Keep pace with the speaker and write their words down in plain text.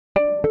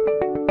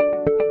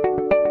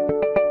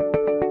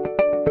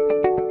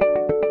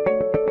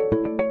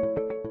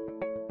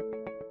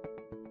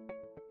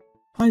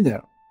Hi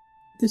there,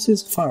 this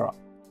is Farah.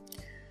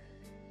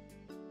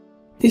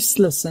 This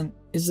lesson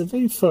is the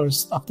very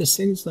first of the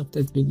series of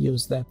the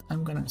videos that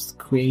I'm gonna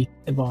create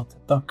about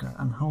Docker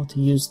and how to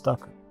use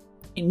Docker.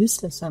 In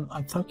this lesson,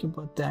 I talk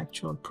about the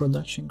actual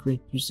production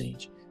grade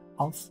usage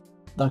of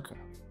Docker.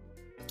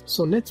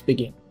 So let's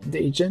begin.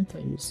 The agenda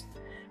is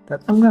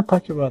that I'm gonna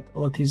talk about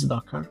what is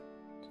Docker,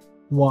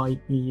 why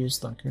we use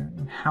Docker,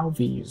 and how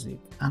we use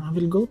it. And I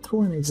will go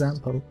through an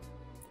example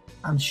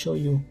and show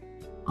you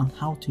on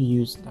how to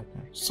use Docker.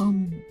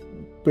 Some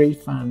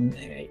brief and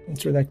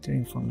introductory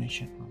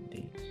information on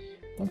the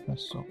Docker.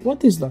 So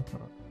what is Docker?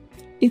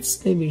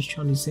 It's a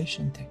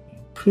virtualization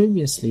technique.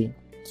 Previously,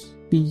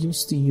 we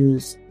used to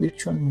use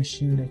virtual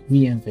machine like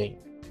VMWare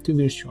to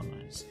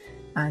virtualize,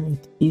 and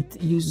it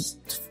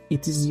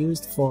is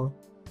used for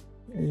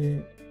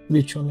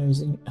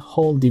virtualizing a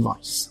whole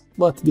device.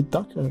 But with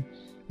Docker,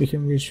 you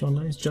can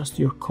virtualize just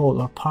your code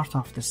or part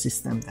of the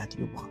system that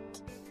you want.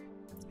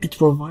 It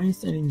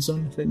provides an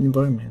insulated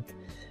environment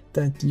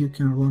that you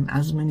can run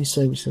as many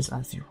services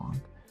as you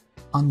want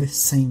on the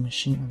same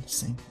machine, on the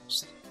same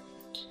host.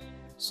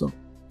 So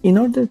in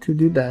order to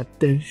do that,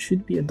 there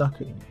should be a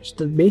Docker image.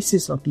 The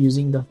basis of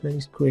using Docker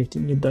is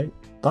creating a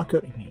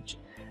Docker image.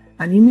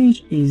 An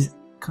image is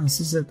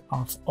consisted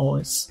of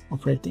OS,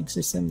 operating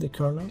system, the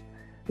kernel,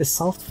 the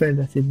software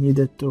that is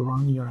needed to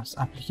run your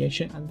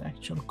application, and the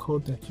actual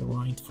code that you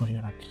write for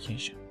your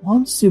application.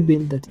 Once you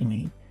build that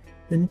image,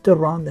 you need to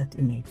run that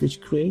image,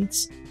 which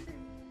creates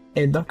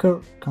a Docker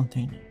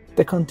container.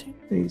 The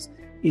container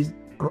is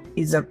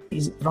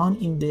run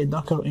in the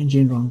Docker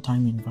engine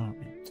runtime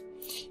environment.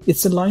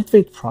 It's a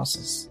lightweight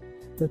process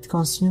that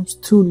consumes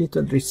too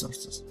little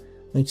resources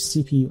like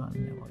CPU and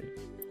memory.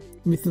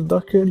 With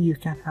Docker, you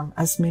can have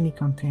as many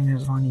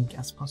containers running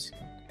as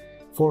possible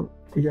for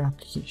your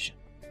application.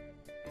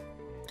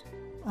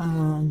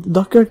 And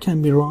Docker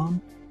can be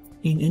run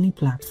in any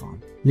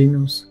platform,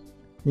 Linux,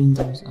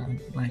 Windows,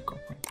 and Mac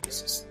operating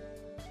system.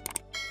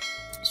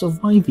 So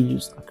why we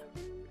use Docker?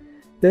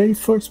 The very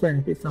first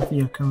benefit of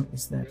Docker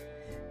is that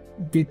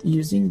with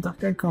using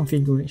Docker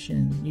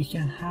configuration, you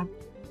can have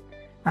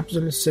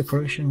absolute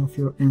separation of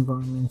your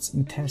environments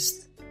in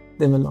test,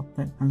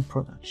 development, and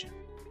production.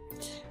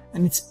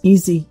 And it's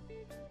easy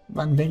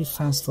and very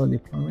fast for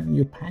deployment.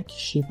 You package,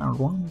 ship, and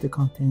run the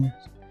containers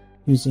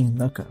using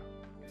Docker.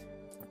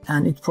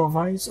 And it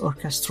provides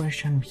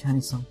orchestration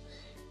mechanism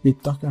with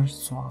Docker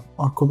Swarm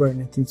or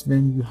Kubernetes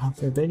when you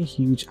have a very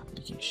huge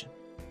application.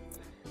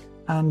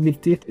 And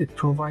with it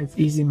provides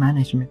easy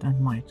management and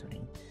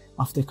monitoring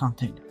of the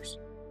containers.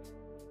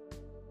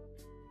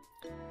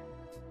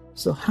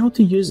 So how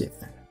to use it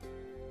then?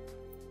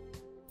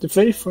 The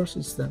very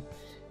first step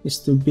is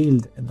to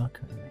build a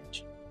Docker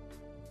image.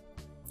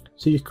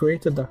 So you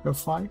create a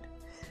Dockerfile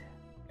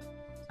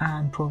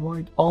and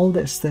provide all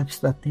the steps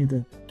that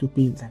needed to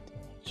build that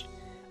image.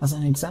 As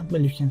an example,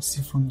 you can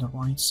see from the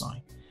right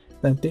side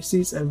that this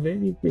is a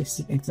very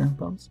basic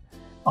example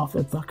of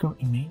a Docker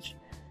image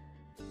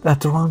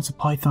that runs a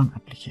Python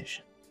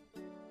application.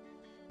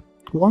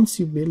 Once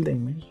you build the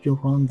image, you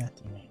run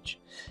that image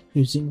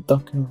using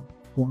Docker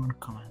run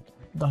command.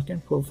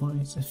 Docker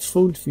provides a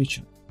full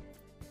feature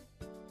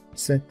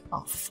set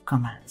of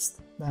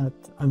commands that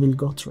I will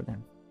go through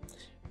them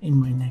in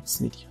my next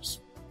videos.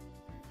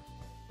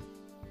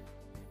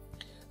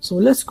 So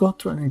let's go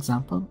through an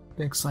example,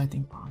 the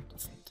exciting part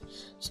of it.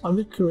 So I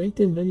will create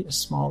a very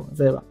small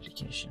web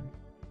application,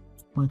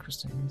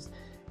 microservice,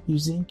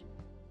 using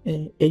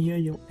a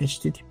AIO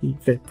HTTP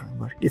web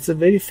framework. It's a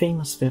very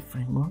famous web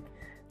framework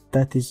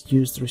that is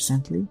used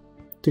recently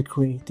to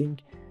creating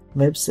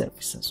web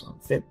services or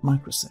web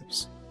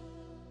microservice.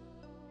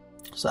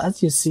 So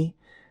as you see,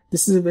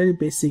 this is a very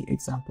basic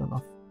example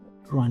of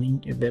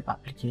running a web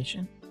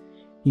application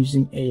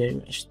using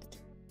AIO HTTP.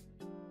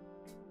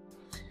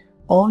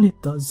 All it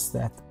does is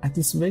that at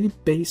its very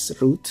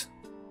base root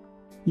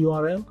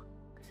URL,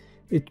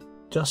 it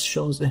just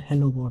shows a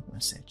hello world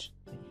message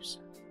to the user.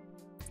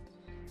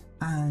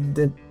 And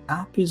the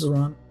app is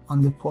run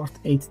on the port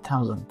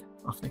 8000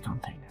 of the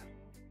container.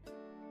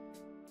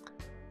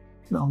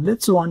 Now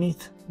let's run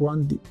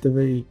the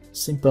very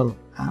simple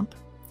app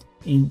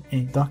in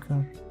a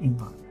Docker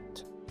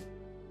environment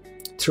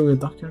through a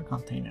Docker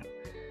container.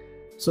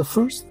 So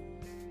first,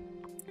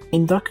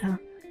 in Docker,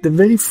 the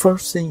very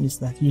first thing is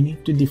that you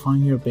need to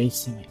define your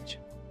base image.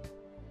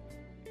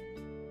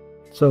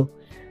 So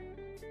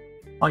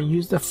I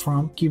use the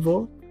from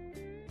keyword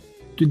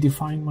to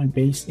define my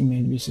base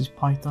image, which is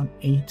Python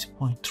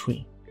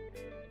 8.3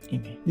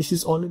 image. This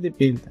is already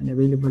built and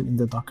available in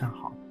the Docker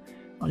Hub.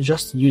 I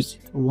just use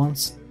it.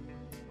 Once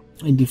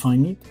I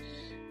define it,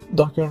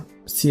 Docker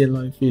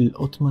CLI will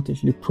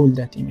automatically pull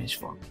that image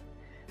for me,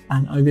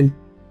 and I will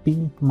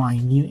build my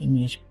new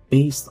image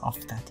based off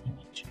that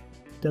image.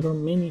 There are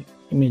many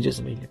images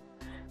available,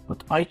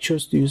 but I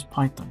chose to use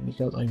Python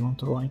because I want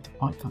to write a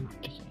Python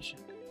application.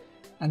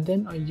 And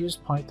then I use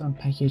Python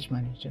package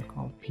manager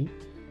called pip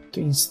to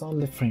install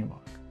the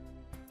framework,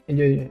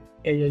 AIO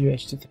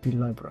HTTP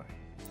library.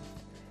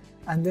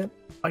 And then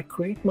I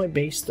create my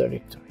base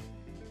directory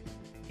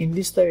in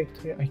this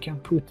directory I can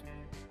put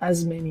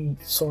as many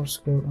source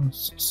code and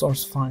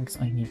source files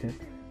I needed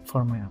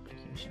for my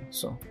application.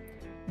 So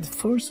the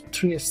first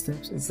 3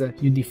 steps is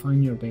that you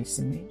define your base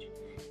image,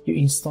 you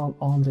install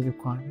all the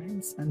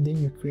requirements, and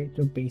then you create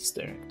your base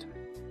directory,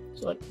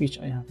 so which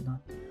I have done.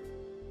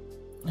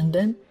 And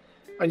then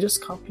I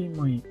just copy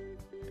my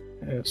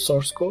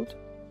source code,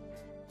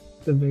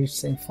 the very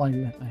same file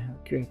that I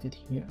have created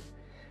here,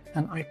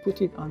 and I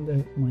put it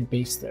under my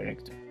base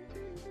directory.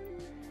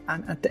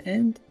 And at the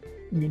end,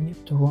 we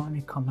need to run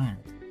a command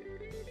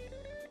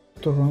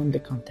to run the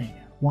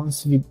container.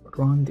 Once we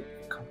run the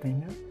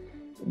container,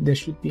 there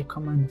should be a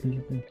command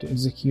available to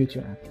execute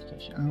your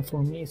application. And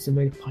for me, it's a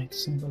very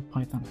simple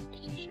Python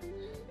application.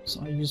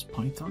 So I use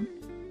Python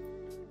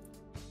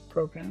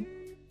program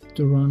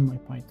to run my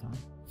Python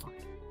file.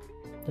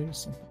 Very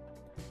simple.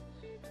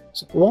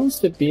 So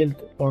once we build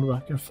our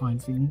Docker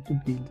files, we need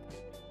to build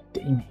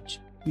the image.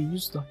 We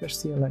use Docker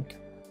CLI.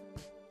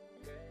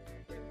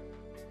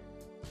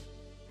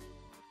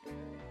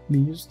 We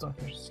use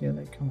Docker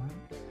CLI command,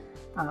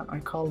 and I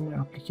call my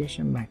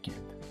application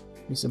backend.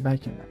 It's a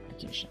backend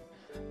application.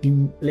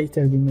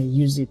 Later we may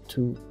use it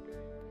to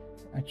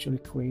actually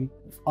create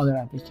other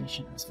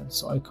application as well.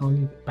 So I call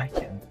it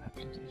backend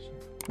application,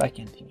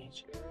 backend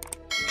image.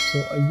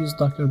 So I use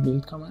Docker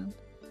build command.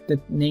 The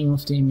name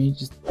of the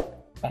image is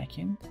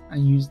backend. I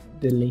use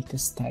the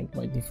latest tag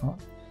by default,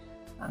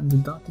 and the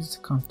dot is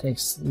the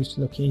context which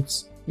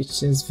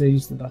says where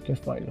is the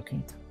Dockerfile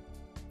located.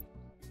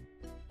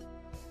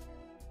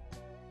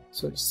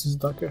 So since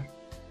Docker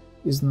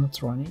is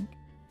not running,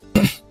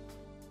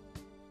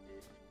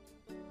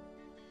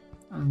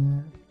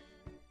 and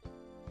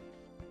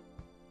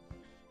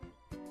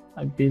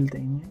I build the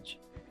image.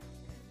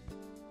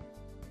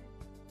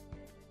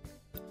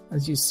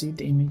 As you see,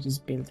 the image is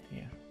built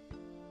here.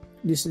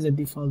 This is a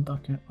default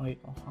Docker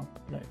IO hub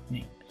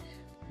name.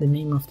 The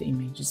name of the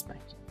image is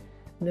backend.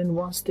 And then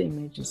once the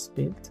image is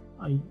built,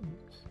 I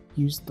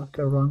use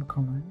Docker run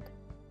command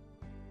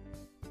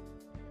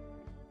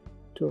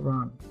to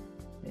run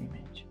the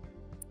image.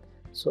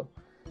 So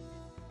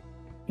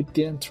it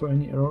didn't throw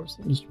any errors,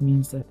 which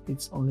means that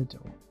it's already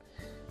run.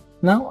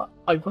 Now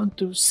I want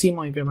to see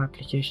my web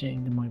application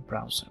in my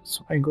browser.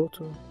 So I go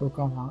to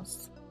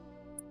localhost,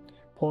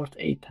 port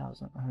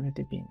 8000, I've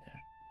already been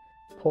there,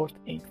 port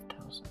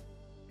 8000.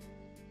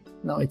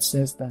 Now it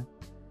says that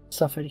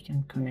Safari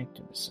can connect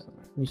to the server,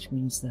 which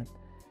means that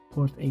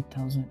port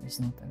 8000 is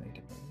not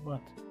available.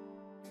 But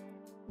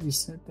we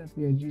said that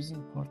we are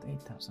using port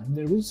 8000.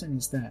 The reason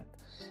is that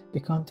the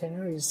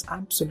container is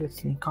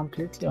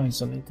completely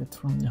isolated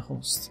from the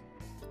host,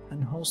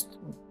 and host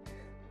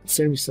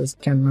services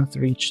cannot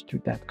reach to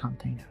that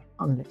container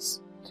unless.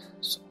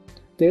 So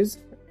there's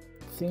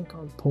a thing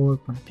called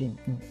port mapping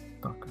in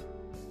Docker,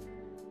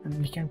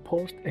 and we can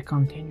port a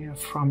container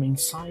from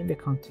inside the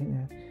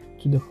container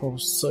to the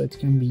host, so it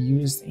can be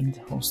used in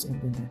the host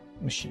and in the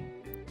machine.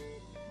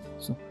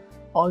 So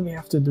all we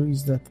have to do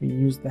is that we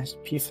use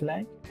 -p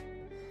flag,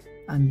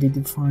 and we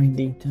define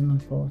the internal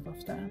port of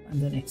the app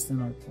and then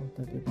external port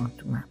that we want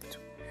to map to.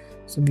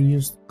 So we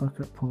use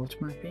Docker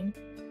port mapping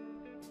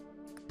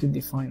to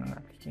define our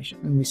application,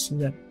 and we see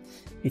that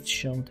it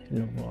showed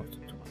hello world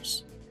to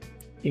us.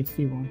 If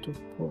we want to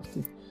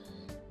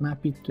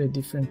map it to a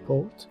different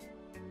port,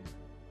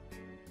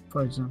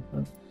 for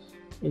example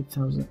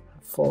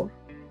 8004,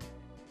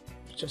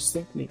 just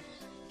simply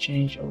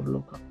change our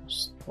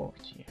localhost port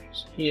here.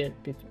 So here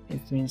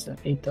it means that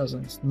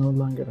 8000 is no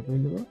longer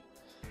available.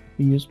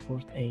 We use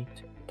port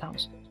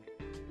 8000.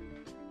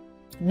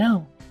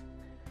 Now,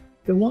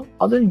 the one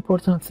other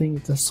important thing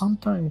is that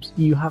sometimes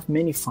you have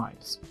many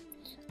files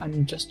and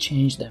you just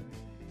change them.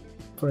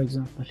 For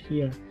example,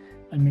 here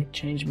I may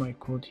change my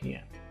code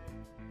here,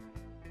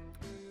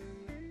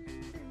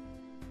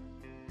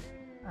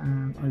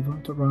 and I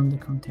want to run the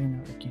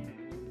container again,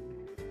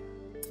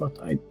 but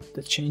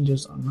the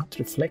changes are not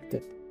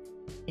reflected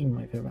in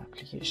my web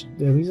application.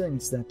 The reason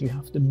is that you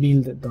have to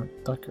build the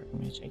Docker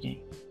image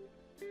again.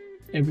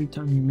 Every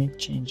time you make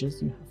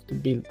changes, you have to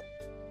build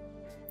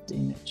the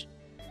image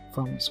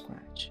from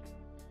scratch.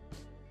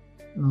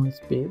 Now it's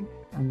built,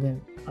 and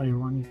then I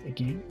run it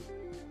again,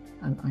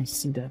 and I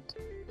see that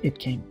it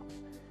came.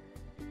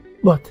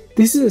 But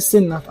this is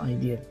still not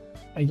ideal.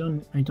 I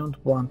don't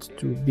want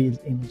to build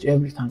image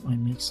every time I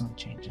make some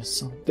changes.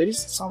 So there is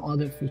some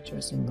other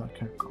features in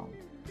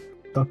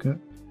Docker.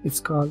 It's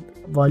called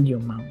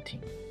volume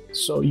mounting.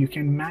 So you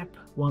can map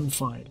one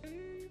file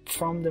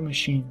from the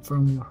machine,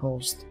 from your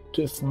host,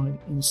 to a file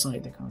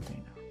inside the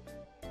container.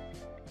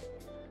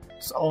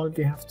 So all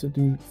we have to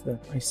do is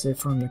that I say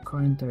from the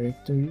current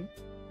directory,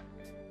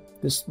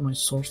 this is my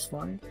source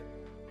file,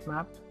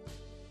 map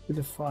to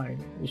the file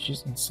which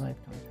is inside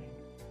container.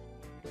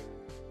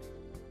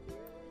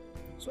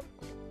 So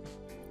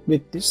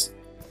with this,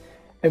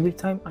 every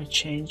time I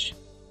change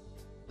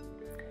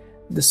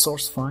the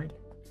source file,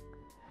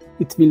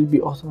 it will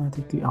be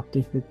automatically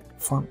updated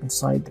from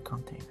inside the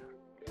container.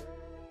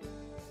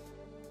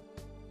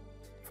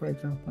 For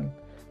example,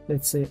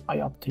 let's say I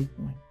update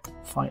my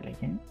file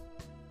again.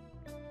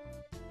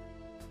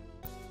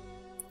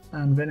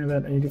 and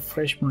whenever I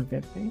refresh my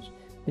web page,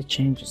 the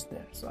change is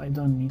there. So I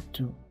don't need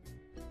to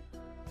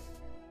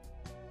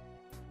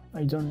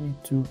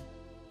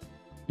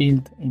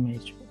build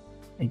image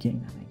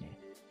again and again.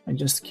 I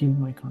just kill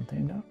my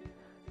container,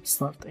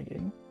 start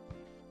again,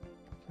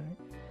 okay,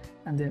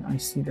 and then I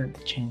see that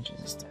the changes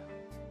is there.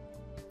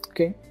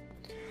 Okay,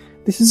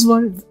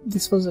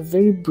 this was a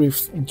very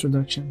brief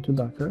introduction to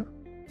Docker.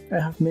 I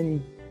have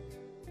many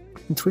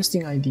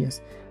interesting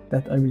ideas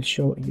that I will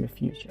show in the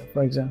future.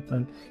 For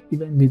example,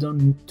 even we don't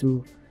need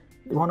to,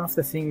 one of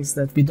the things is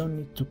that we don't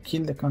need to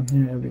kill the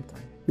container every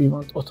time. We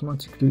want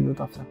automatically load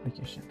of the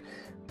application.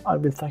 I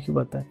will talk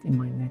about that in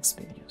my next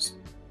videos.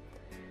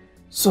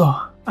 So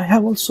I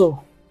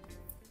also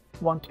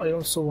want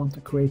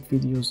to create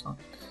videos on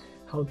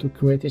how to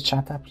create a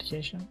chat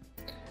application.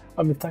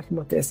 I will talk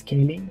about the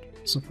scaling.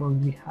 Suppose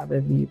we have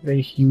a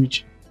very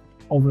huge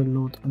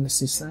overload on the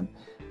system.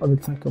 I will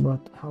talk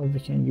about how we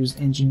can use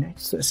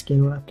Nginx to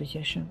scale our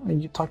application.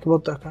 And you talk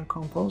about Docker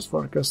Compose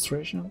for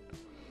orchestration.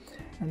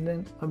 And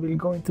then I will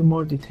go into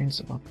more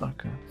details about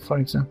Docker. For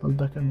example,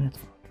 Docker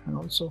Network and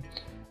also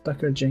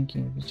Docker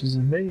Jenkins, which is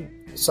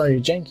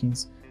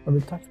Jenkins. I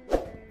will talk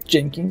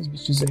Jenkins,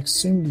 which is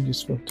extremely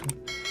useful tool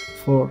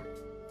for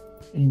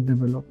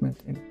development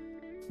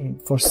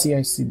for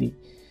CI/CD,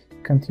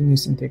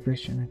 continuous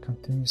integration and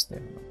continuous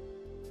development.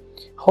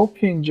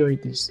 Hope you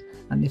enjoyed this,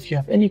 and if you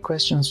have any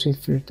questions, feel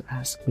free to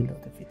ask below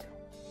the video.